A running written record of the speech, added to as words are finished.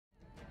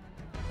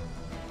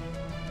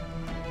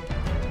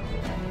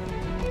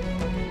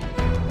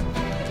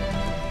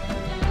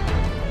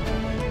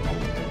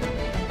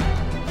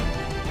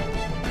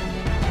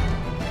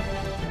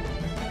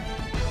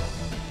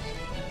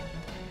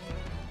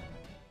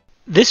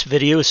This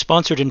video is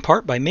sponsored in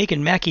part by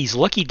Megan Mackey's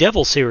Lucky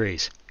Devil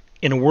series.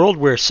 In a world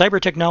where cyber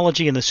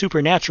technology and the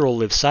supernatural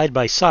live side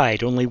by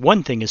side, only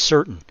one thing is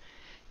certain.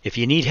 If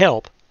you need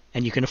help,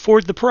 and you can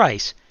afford the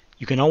price,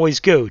 you can always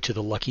go to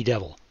the Lucky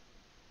Devil.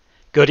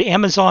 Go to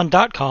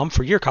Amazon.com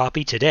for your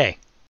copy today.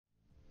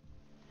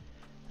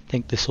 I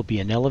think this will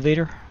be an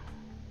elevator.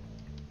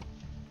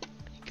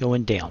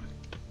 Going down.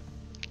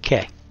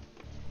 Okay.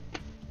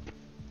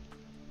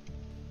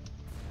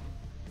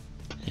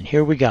 And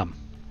here we go.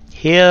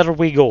 Here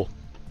we go.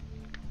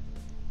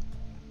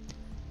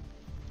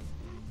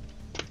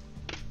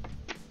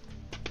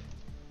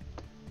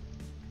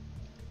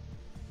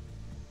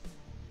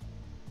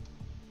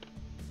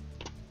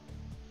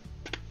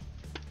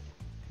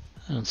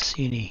 I don't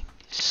see any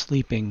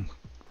sleeping.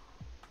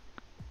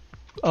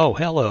 Oh,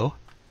 hello.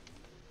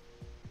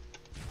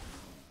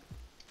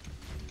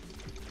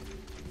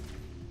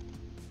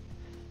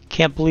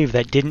 Can't believe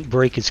that didn't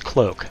break his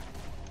cloak.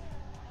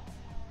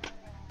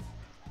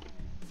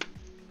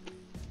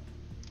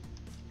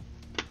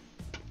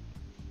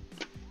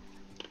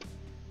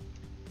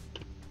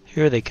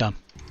 Here they come.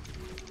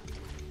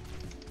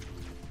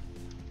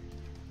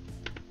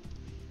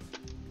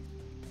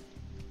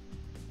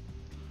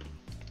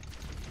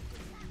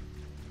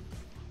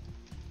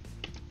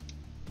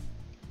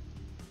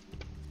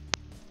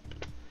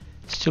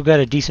 Still got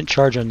a decent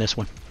charge on this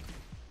one.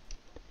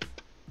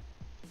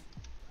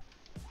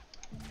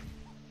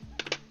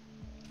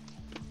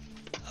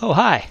 Oh,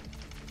 hi.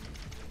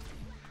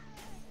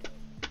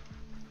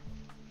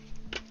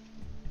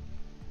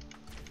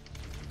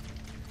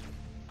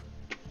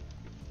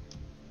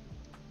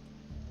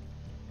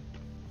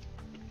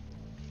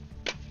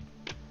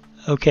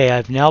 Okay,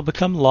 I've now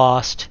become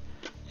lost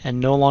and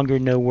no longer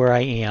know where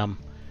I am.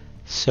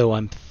 So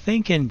I'm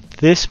thinking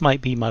this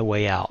might be my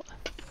way out.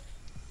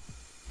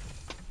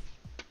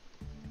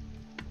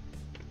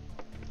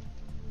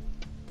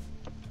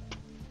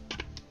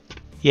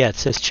 Yeah, it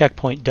says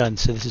checkpoint done,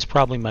 so this is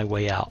probably my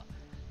way out.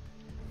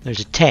 There's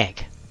a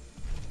tank,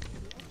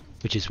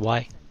 which is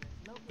why.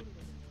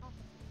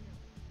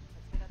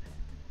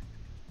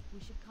 We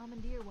should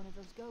commandeer one of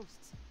those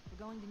ghosts.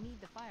 We're going to need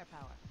the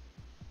firepower.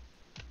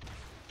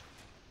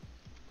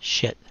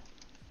 Shit.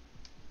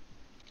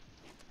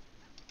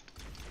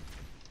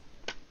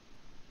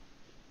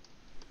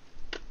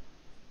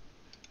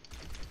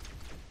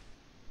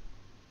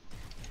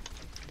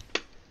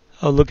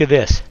 Oh, look at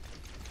this.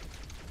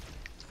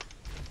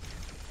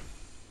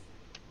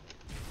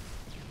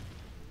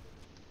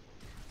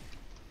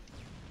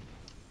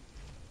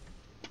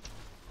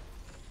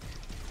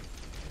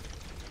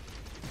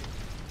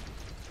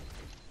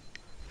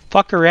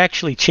 Fucker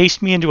actually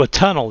chased me into a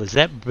tunnel. Is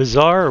that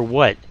bizarre or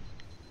what?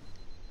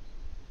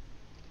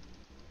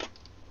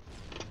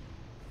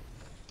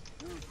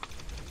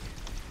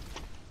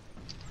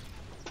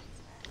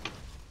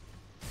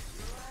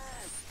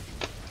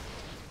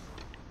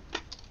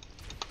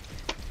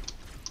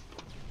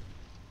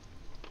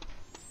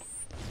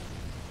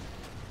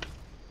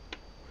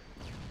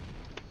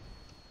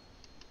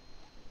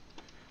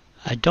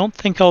 I don't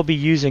think I'll be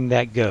using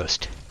that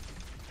ghost.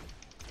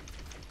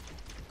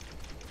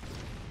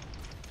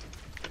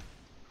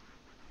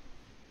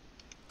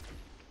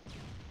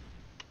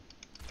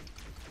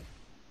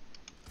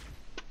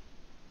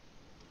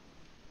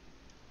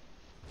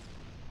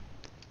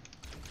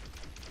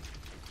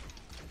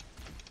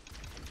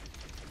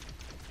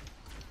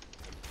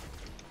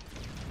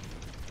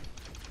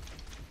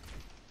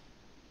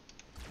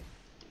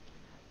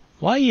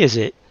 Why is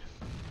it?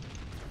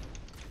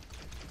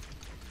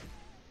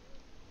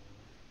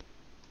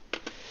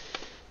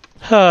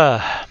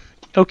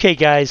 Okay,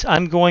 guys,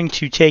 I'm going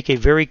to take a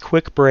very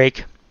quick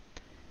break.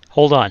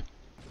 Hold on.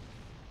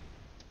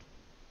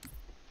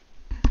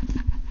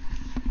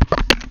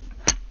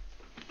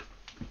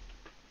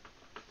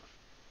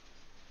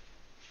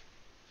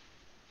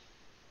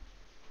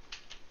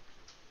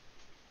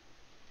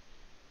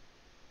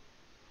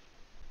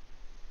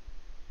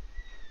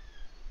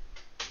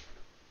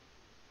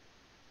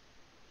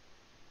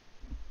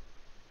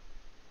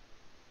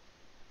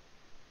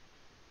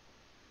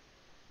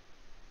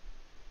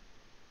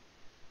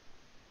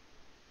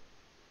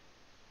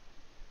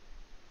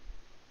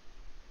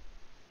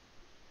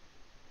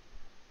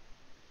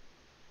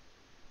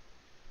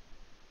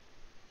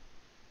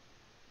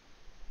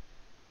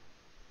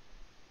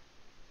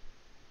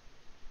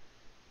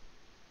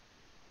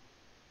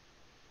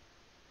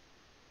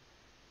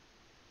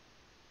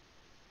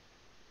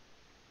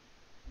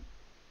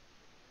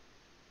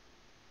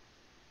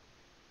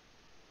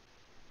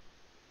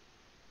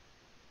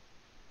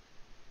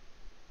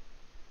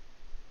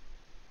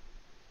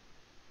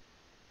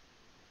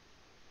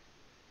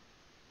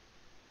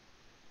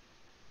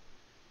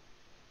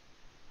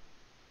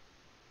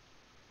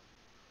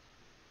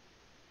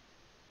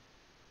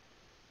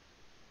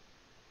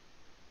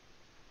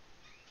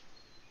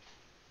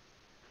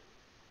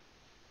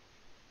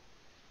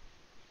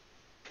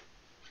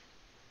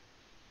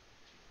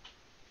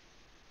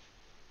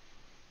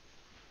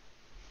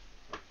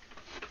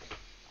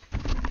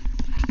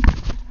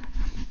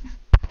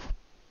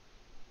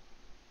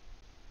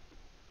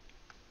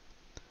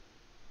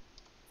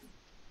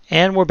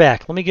 And we're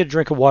back. Let me get a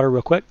drink of water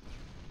real quick.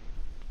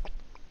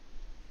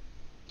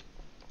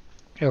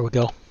 There we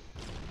go.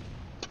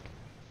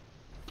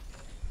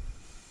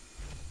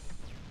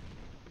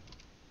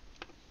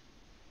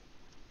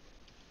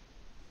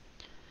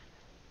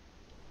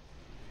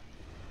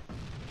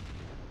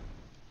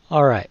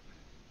 All right.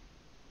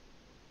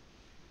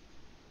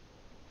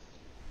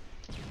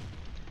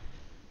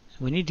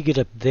 We need to get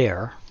up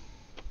there.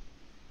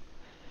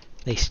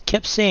 They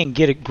kept saying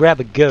grab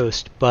a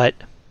ghost, but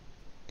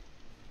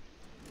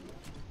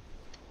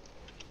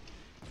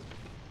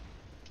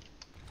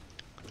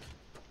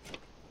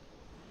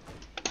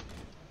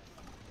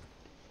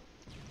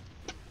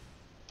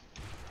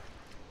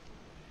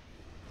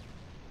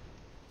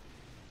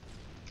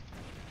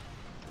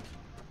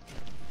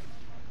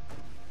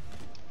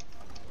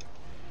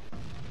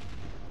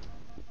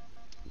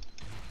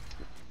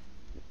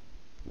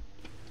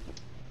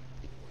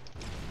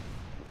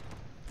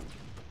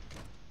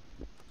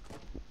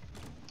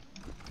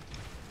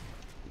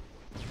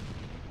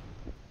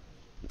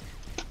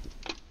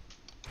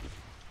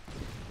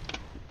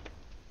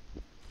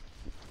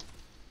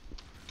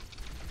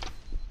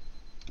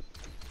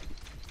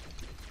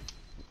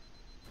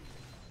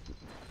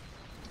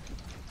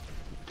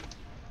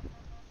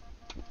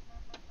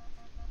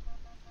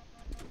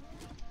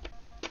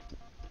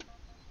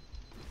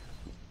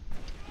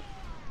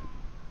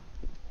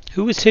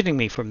who is hitting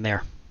me from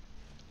there?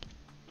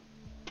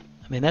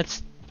 I mean,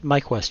 that's my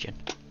question.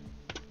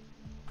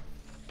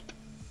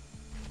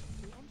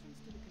 The entrance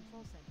to the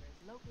control center is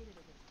located at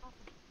the top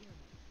of the pyramid.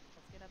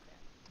 Let's get up there.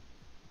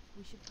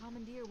 We should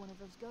commandeer one of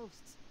those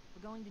ghosts.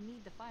 We're going to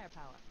need the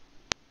firepower.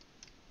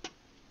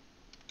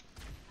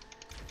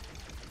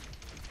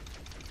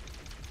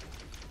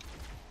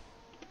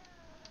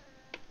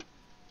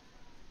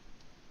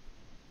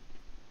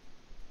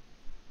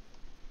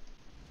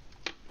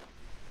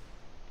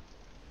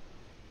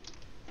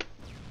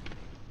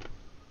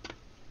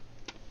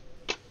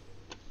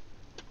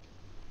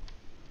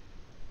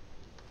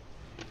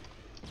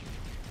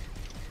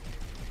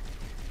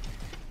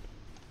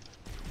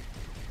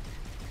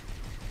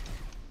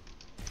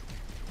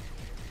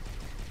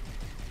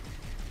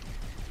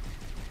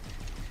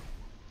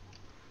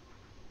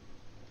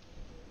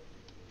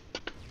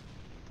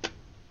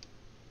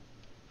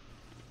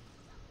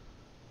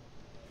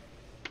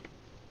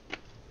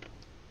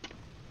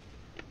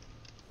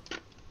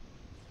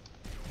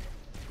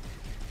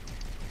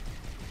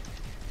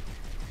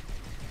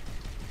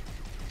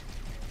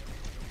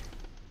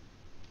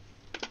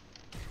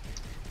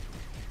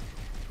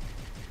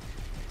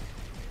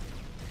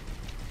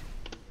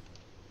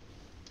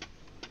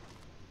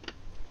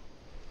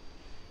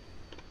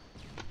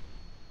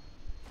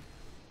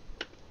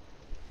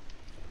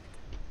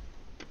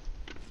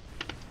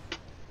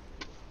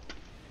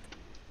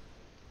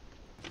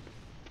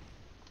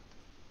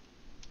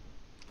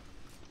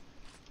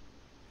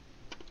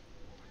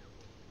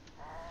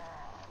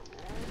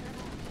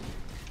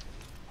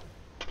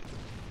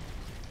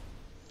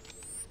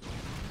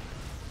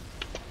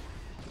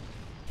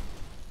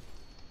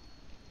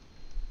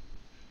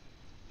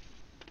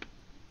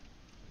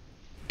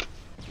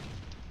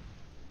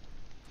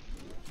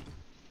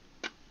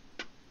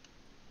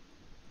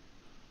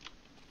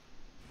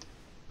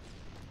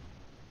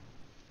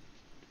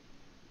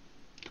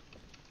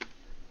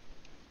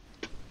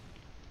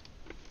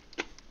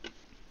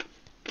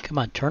 Come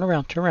on, turn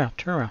around, turn around,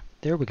 turn around.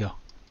 There we go.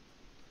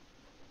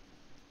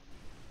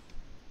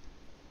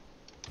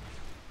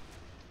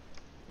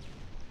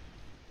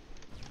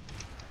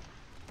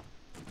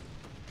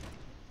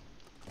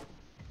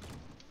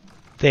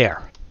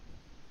 There.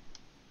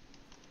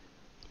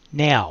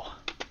 Now,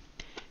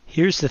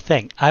 here's the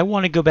thing. I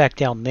want to go back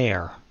down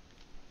there.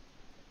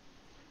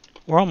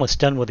 We're almost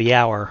done with the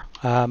hour.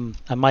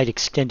 I might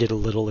extend it a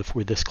little if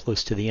we're this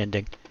close to the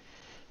ending.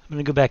 I'm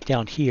going to go back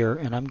down here,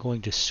 and I'm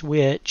going to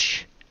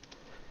switch.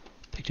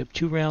 Picked up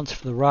 2 rounds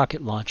for the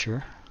rocket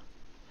launcher.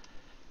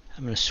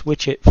 I'm going to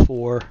switch it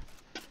for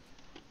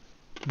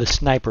the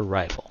sniper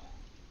rifle.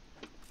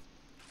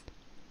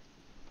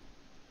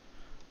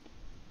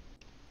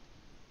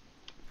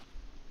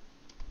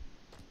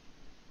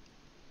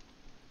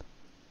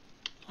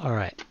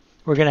 Alright,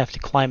 we're going to have to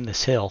climb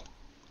this hill.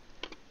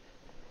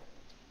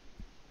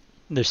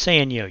 They're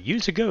saying, you know,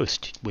 use a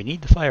ghost. We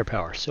need the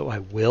firepower, so I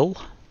will.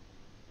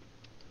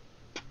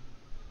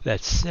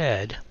 That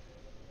said,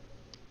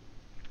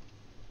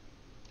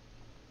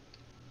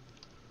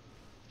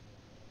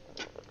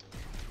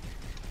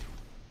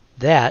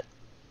 that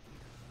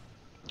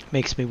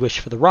makes me wish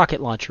for the rocket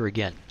launcher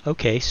again.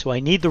 Okay, so I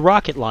need the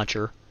rocket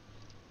launcher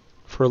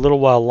for a little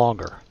while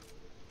longer.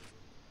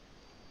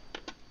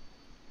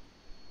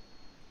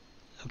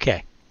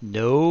 Okay,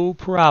 no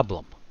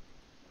problem.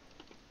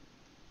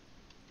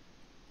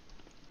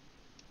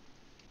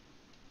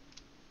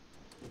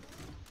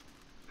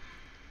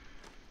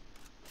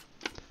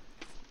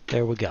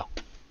 There we go.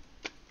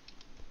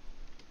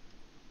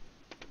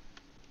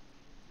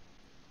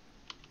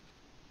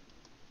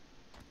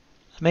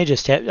 I may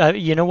just have,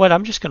 you know what,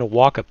 I'm just going to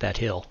walk up that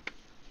hill.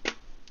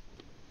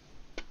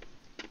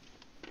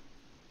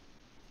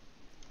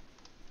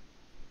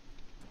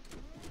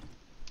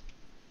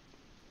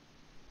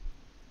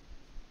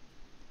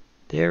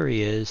 There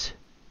he is.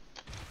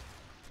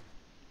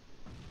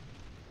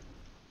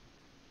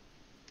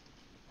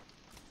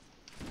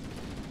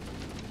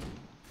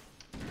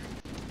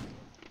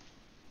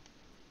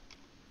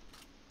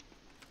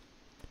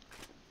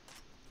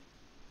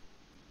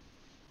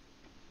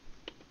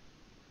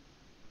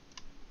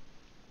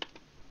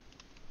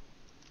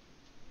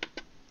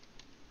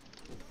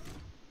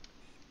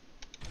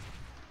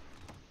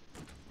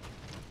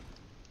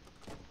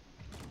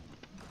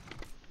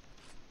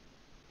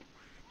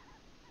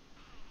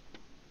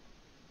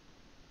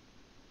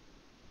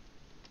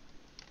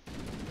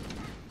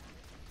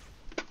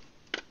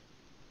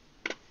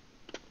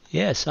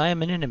 Yes, I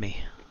am an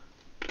enemy.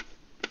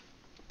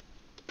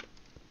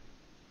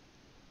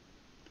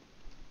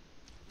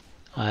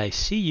 I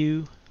see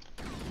you.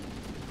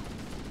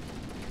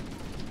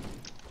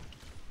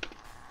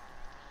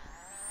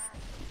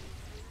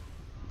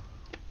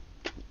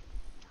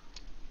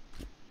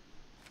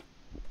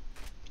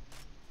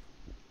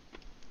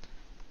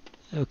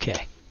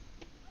 Okay.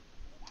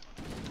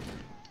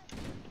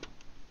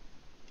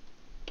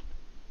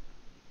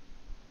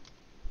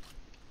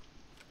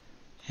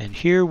 And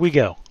here we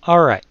go. All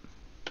right.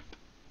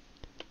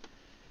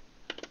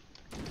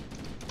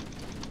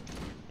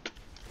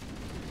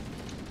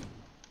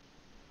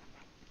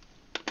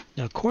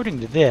 Now,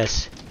 according to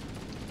this,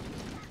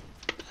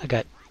 I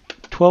got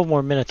 12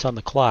 more minutes on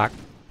the clock.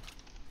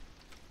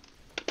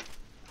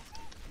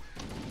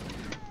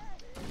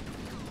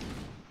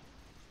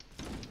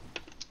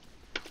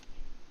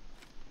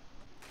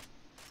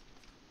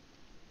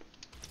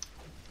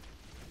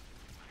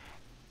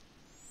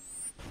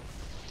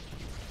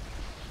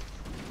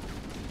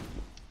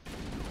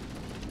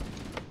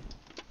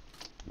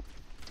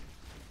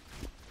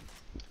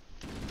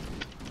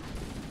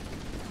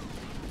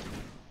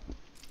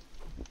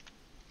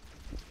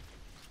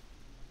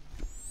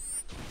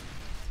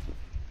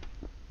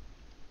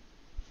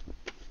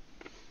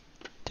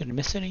 Did I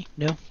miss any?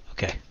 No?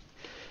 Okay.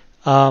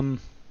 But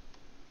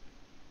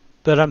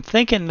I'm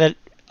thinking that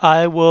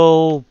I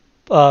will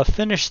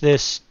finish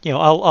this,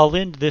 I'll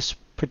end this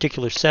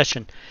particular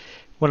session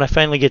when I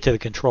finally get to the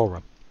control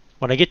room.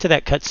 When I get to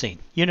that cutscene.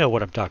 You know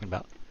what I'm talking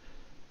about.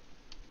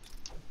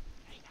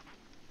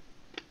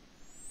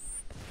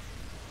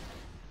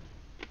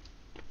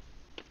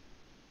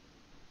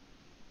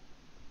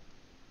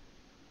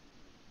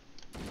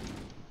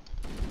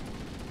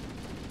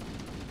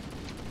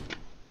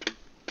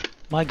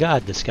 My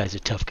God, this guy's a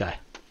tough guy.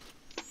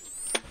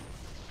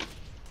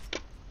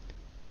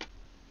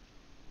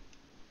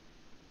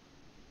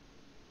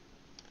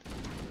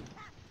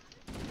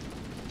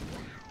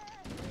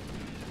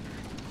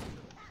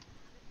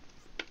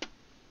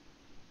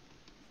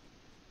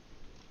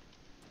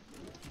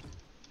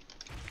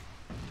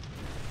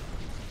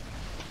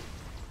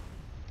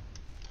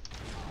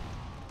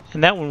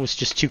 And that one was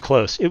just too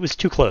close. It was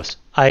too close.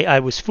 I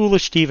was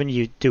foolish to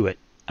even do it.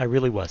 I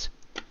really was.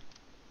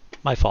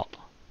 My fault.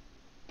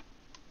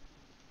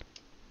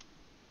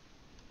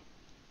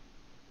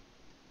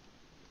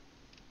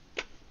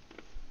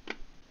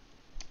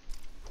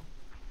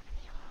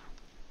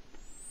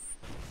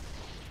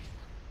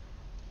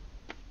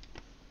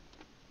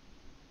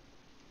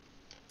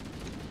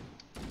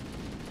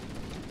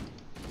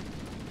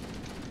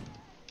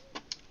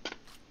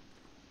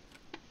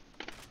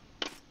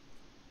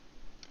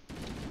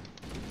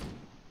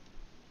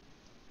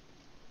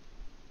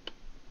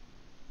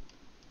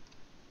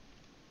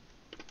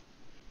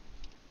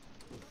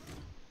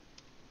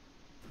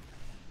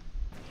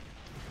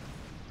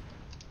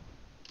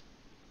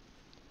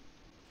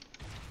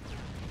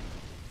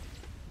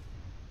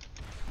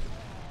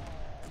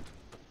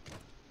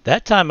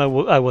 That time I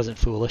wasn't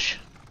foolish.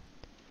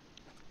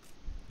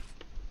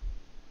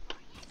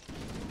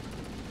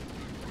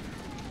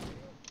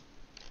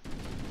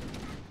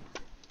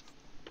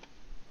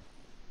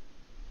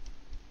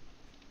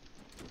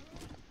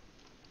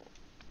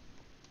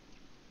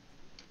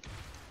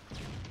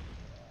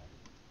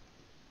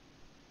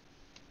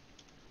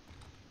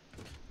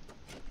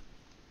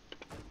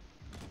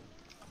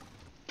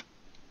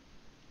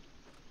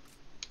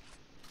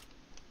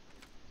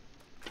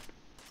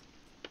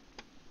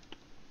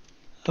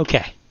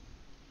 Okay.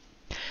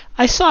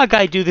 I saw a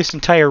guy do this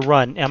entire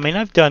run. I mean,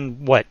 I've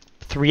done, what,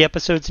 3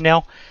 episodes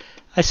now?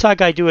 I saw a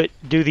guy do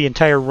the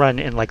entire run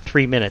in like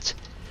 3 minutes.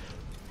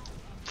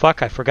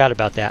 Fuck, I forgot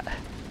about that.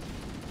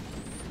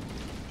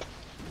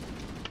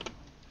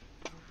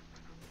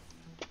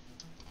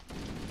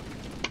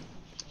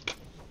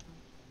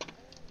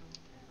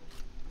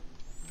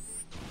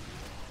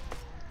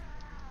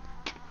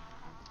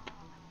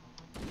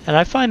 And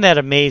I find that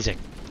amazing.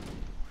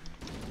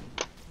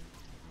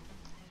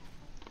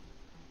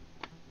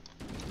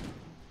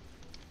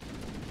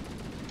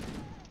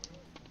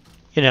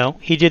 You know,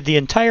 he did the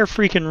entire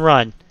freaking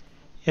run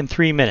in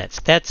 3 minutes.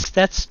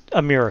 That's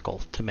a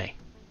miracle to me.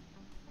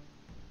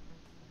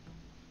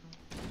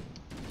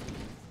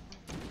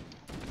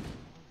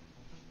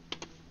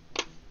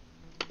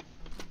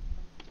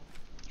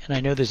 And I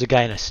know there's a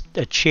guy in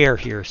a chair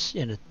here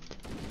in a...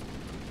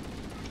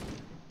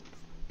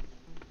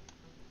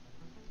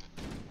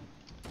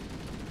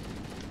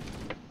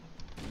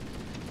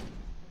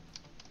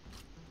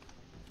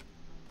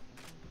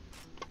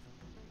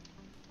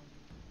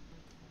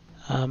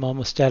 I'm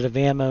almost out of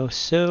ammo,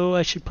 so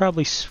I should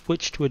probably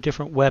switch to a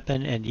different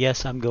weapon, and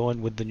yes, I'm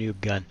going with the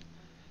noob gun.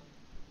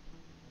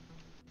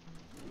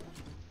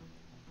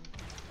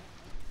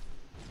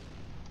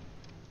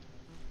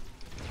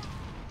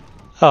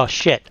 Oh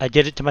shit, I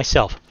did it to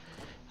myself.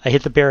 I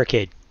hit the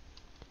barricade.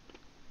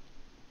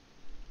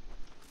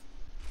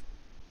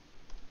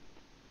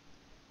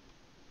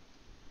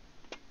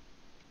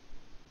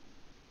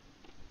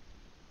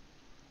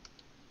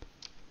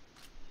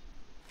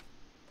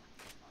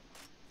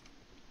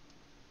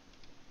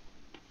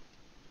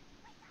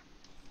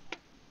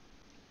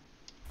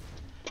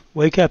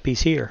 Wake up,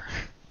 he's here.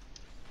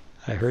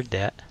 I heard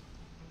that.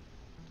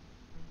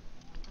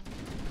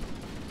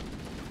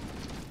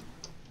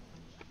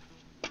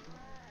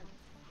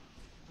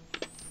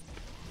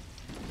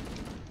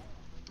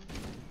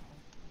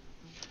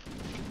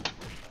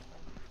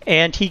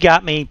 And he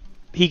got me.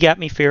 He got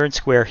me fair and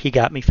square. He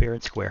got me fair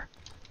and square.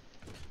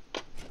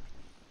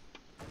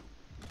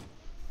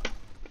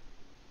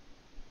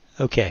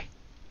 Okay.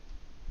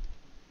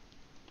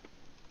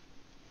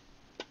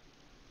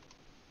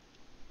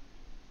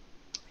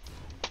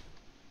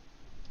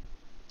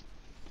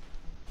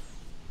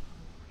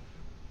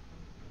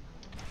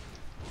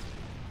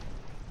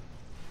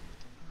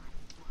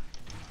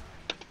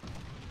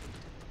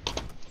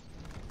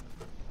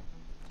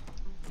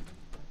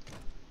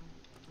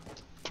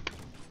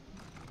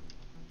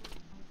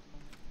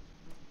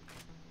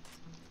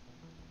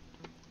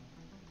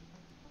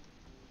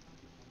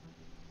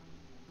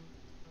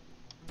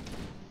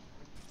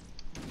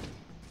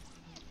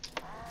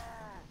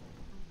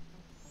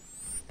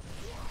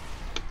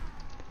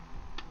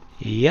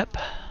 Yep.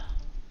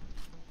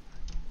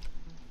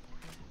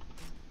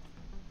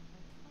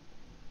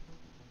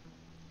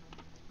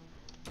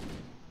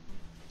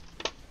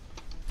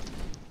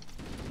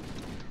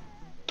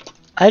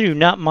 I do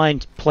not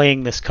mind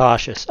playing this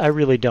cautious. I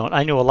really don't.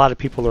 I know a lot of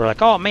people are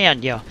like, oh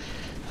man, yeah.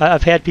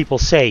 I've had people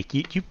say,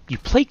 you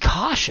play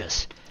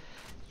cautious.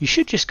 You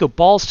should just go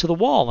balls to the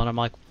wall. And I'm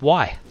like,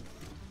 why?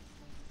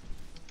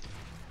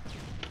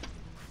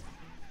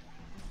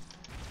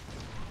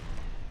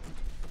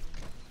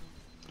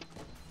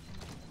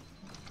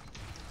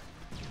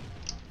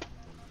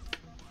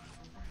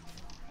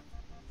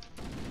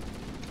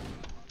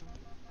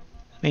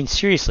 I mean,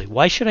 seriously,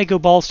 why should I go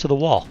balls to the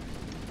wall?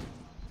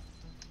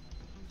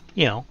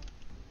 You know,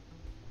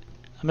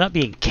 I'm not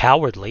being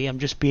cowardly. I'm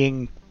just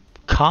being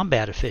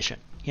combat efficient.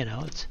 You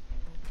know, it's...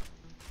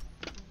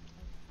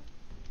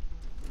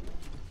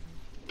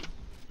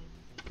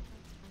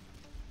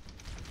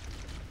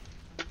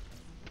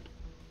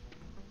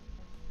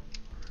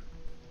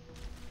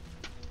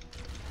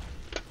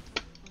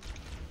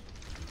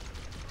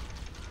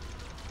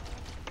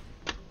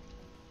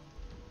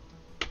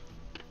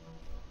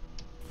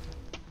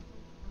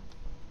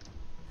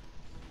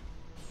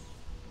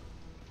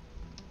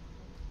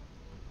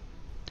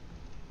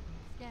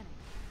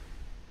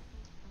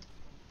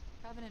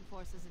 Covenant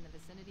forces in the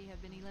vicinity have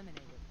been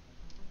eliminated.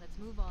 Let's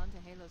move on to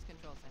Halo's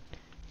control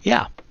center.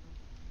 Yeah.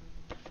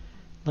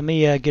 Let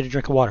me get a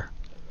drink of water.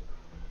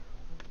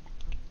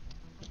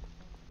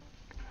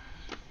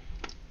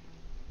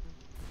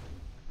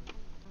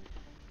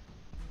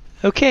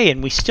 Okay,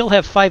 and we still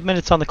have 5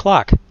 minutes on the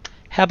clock.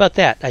 How about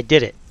that? I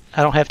did it.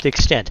 I don't have to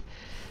extend.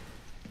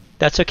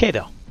 That's okay,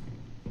 though.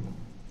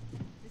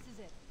 This is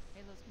it.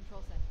 Halo's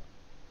control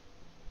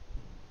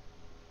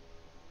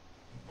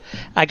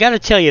center. I gotta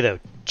tell you, though,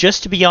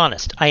 just to be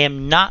honest, I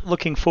am not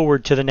looking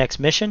forward to the next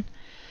mission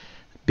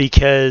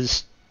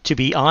because, to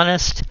be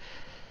honest,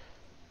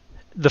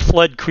 the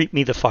flood creeped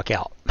me the fuck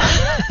out.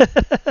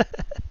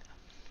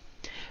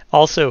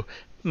 Also,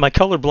 my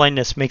color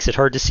blindness makes it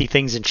hard to see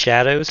things in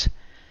shadows,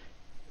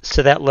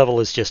 so that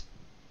level is just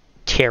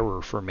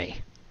terror for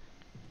me.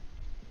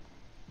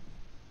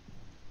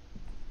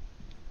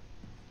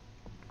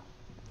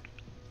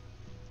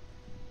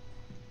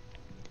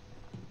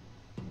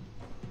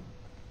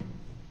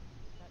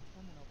 That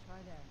terminal, try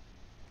there.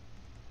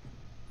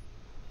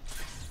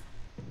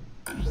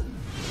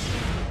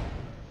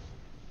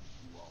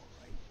 You all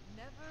right?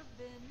 Never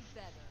been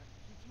better.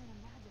 You can't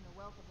imagine the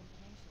wealth of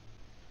information.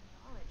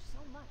 Knowledge, so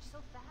much, so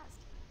fast.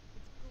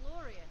 It's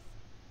glorious.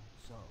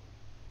 So,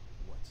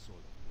 what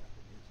sort of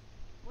weapon is it?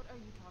 What are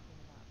you talking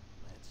about?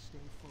 Let's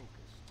stay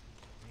focused.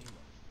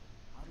 Halo,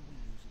 how do we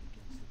use it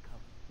against the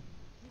Covenant?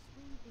 This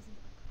ring isn't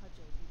a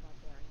cudgel, you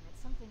barbarian.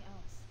 It's something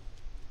else.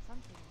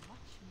 Something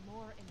much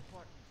more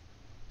important.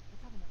 The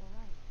Covenant were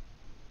right.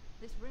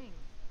 This ring...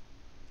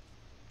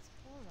 It's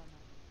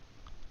Forerunner.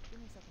 Give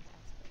me a second to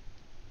explain.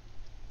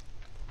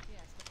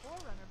 Yes, the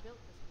Forerunner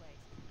built this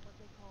place, what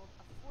they called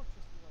a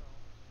fortress world,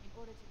 in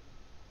order to...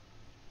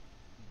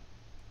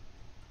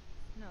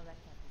 No, that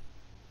can't be.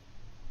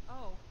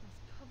 Oh, those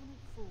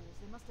Covenant fools.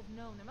 They must have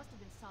known. There must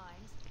have been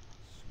signs.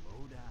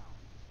 Slow down.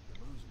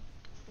 You're losing me.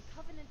 The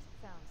Covenant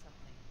found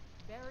something.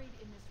 Buried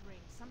in this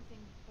ring.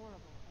 Something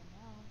horrible. And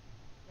now,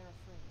 they're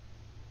afraid.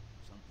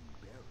 Something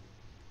buried.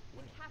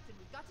 The Where? captain.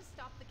 We've got to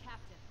stop the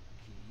captain.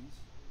 Keys?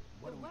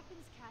 What The do we...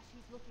 weapons cache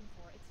he's looking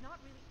for. It's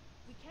not really...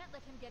 We can't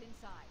let him get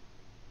inside.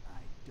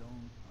 I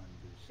don't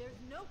understand. There's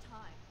no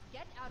time.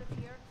 Get out of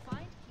here,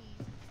 find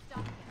keys,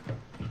 stop him.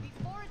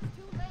 Before it's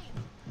too late.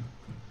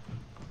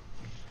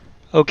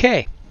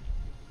 Okay.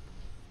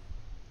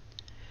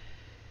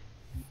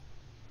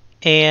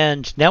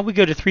 And now we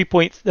go to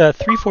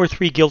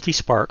 3.343 Guilty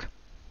Spark.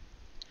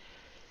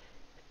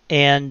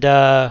 And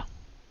I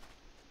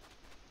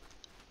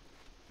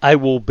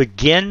will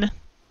begin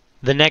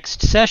the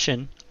next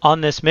session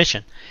on this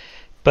mission.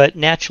 But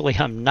naturally,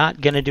 I'm not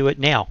going to do it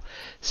now.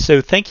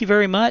 So thank you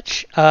very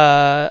much.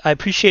 I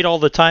appreciate all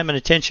the time and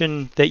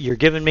attention that you're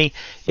giving me.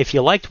 If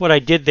you liked what I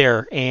did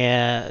there,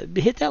 and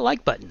hit that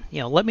like button.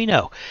 Let me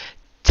know.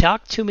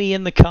 Talk to me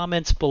in the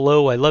comments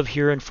below. I love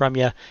hearing from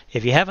you.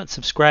 If you haven't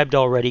subscribed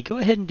already, go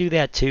ahead and do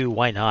that too.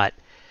 Why not?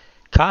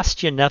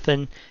 Costs you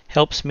nothing.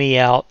 Helps me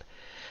out.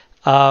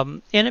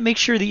 And it makes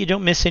sure that you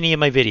don't miss any of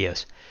my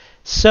videos.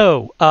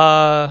 So,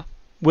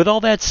 with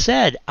all that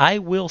said, I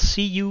will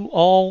see you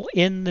all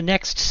in the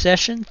next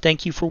session.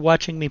 Thank you for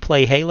watching me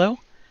play Halo.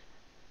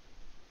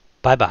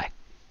 Bye-bye.